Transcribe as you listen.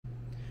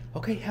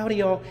Okay, howdy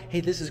y'all.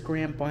 Hey, this is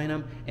Graham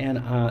Bynum, and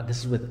this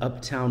is with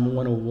Uptown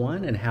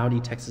 101 and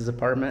Howdy Texas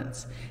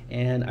Apartments.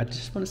 And I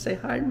just want to say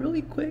hi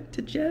really quick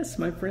to Jess,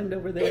 my friend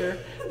over there.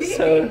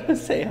 So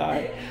say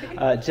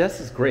hi. Jess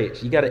is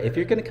great. You gotta, if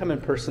you're gonna come in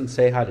person,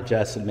 say hi to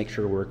Jess and make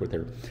sure to work with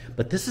her.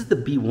 But this is the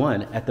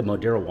B1 at the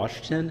Modera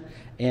Washington,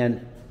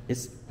 and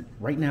it's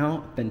right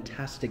now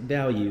fantastic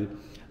value.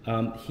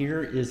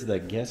 Here is the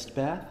guest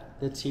bath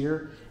that's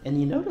here, and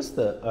you notice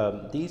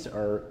these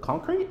are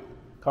concrete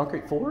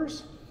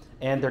floors.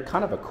 And they're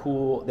kind of a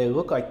cool, they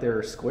look like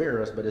they're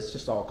squares, but it's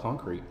just all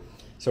concrete.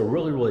 So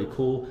really, really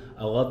cool.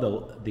 I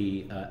love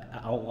the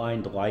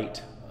outlined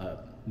light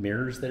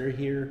mirrors that are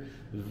here.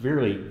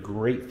 Really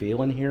great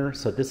feel in here.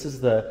 So this is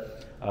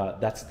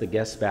that's the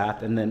guest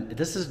bath. And then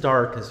this is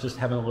dark, it's just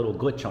having a little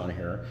glitch on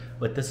here.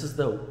 But this is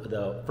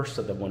the first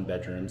of the one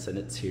bedrooms, and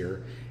it's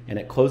here. And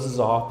it closes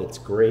off, it's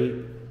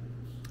great.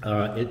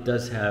 It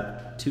does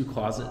have 2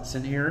 closets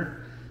in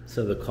here.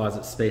 So the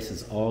closet space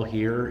is all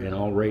here and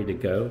all ready to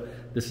go.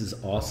 This is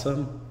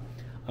awesome.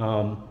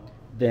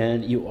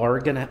 Then you are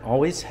gonna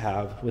always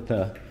have, with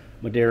a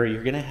Modera,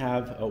 you're gonna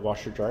have a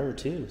washer dryer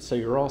too. So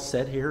you're all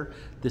set here.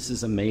 This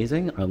is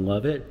amazing, I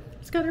love it.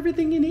 It's got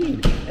everything you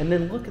need. And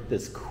then look at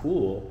this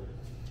cool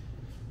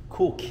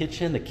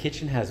kitchen. The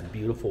kitchen has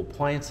beautiful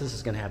appliances.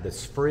 It's gonna have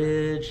this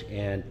fridge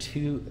and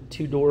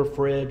two-door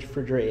fridge,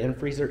 refrigerator and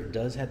freezer. It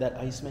does have that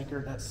ice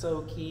maker, that's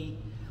so key.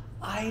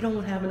 I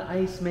don't have an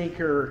ice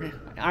maker.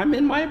 I'm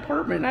in my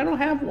apartment, I don't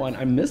have one,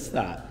 I miss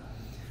that.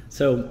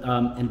 So,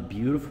 and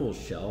beautiful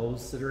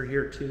shelves that are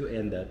here too,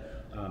 and the,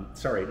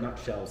 sorry, not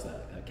shelves,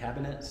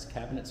 cabinets.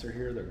 Cabinets are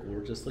here, they're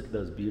gorgeous. Look at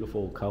those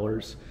beautiful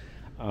colors.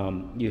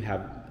 You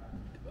have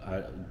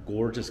a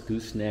gorgeous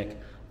gooseneck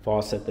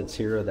faucet that's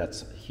here.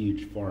 That's a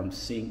huge farm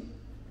sink.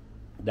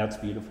 That's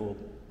beautiful.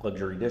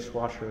 Luxury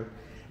dishwasher.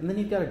 And then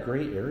you've got a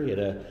great area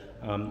to,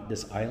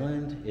 this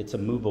island, it's a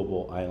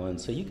movable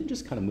island. So you can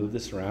just kind of move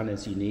this around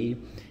as you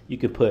need. You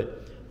could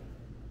put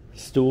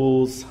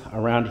stools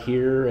around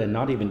here and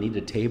not even need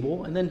a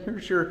table. And then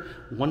here's your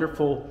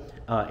wonderful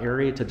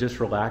area to just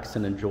relax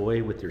and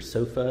enjoy with your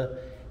sofa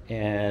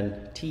and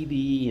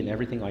TV and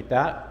everything like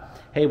that.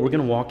 Hey, we're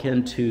gonna walk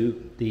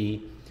into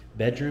the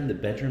bedroom. The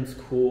bedroom's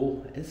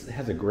cool. It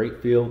has a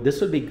great feel.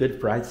 This would be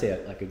good for, I'd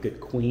say, like a good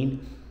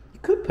queen.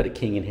 You could put a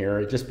king in here,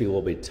 it'd just be a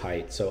little bit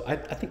tight. So I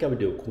think I would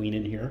do a queen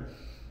in here.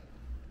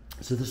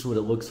 So this is what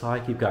it looks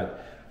like. You've got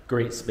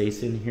great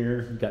space in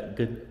here. You've got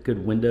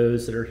good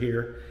windows that are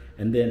here.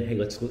 And then, hey,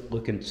 let's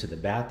look into the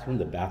bathroom.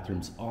 The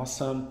bathroom's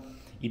awesome.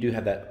 You do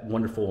have that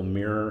wonderful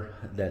mirror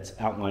that's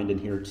outlined in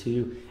here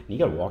too. And you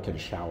got a walk-in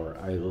shower.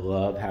 I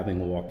love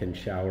having a walk-in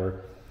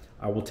shower.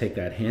 I will take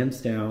that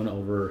hands down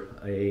over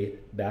a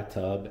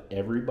bathtub.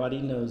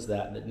 Everybody knows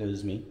that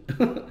knows me.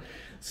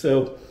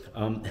 So,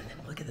 and then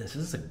look at this.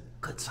 This is a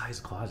good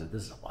sized closet.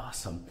 This is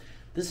awesome.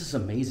 This is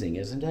amazing,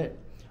 isn't it?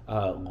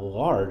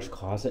 Large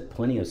closet,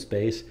 plenty of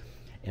space.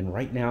 And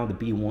right now the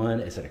B1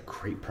 is at a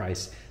great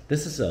price.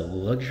 This is a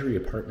luxury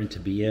apartment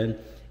to be in.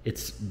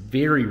 It's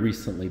very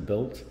recently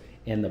built,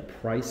 and the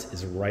price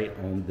is right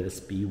on this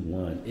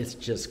B1. It's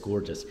just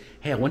gorgeous.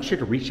 Hey, I want you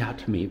to reach out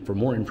to me for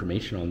more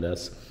information on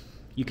this.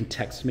 You can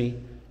text me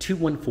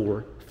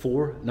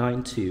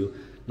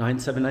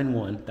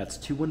 214-492-9791. That's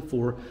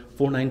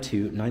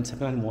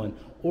 214-492-9791.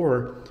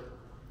 Or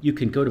you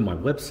can go to my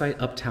website,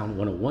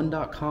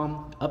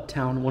 uptown101.com,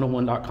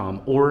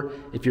 uptown101.com. Or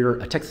if you're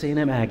a Texas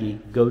A&M Aggie,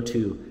 go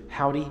to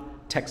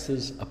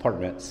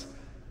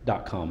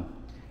howdytexasapartments.com.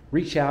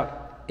 Reach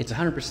out. It's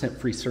 100%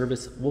 free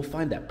service. We'll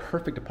find that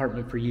perfect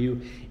apartment for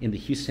you in the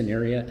Houston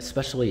area,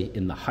 especially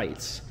in the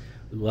Heights.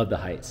 We love the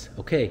Heights.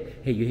 Okay,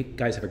 hey, you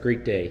guys have a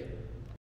great day.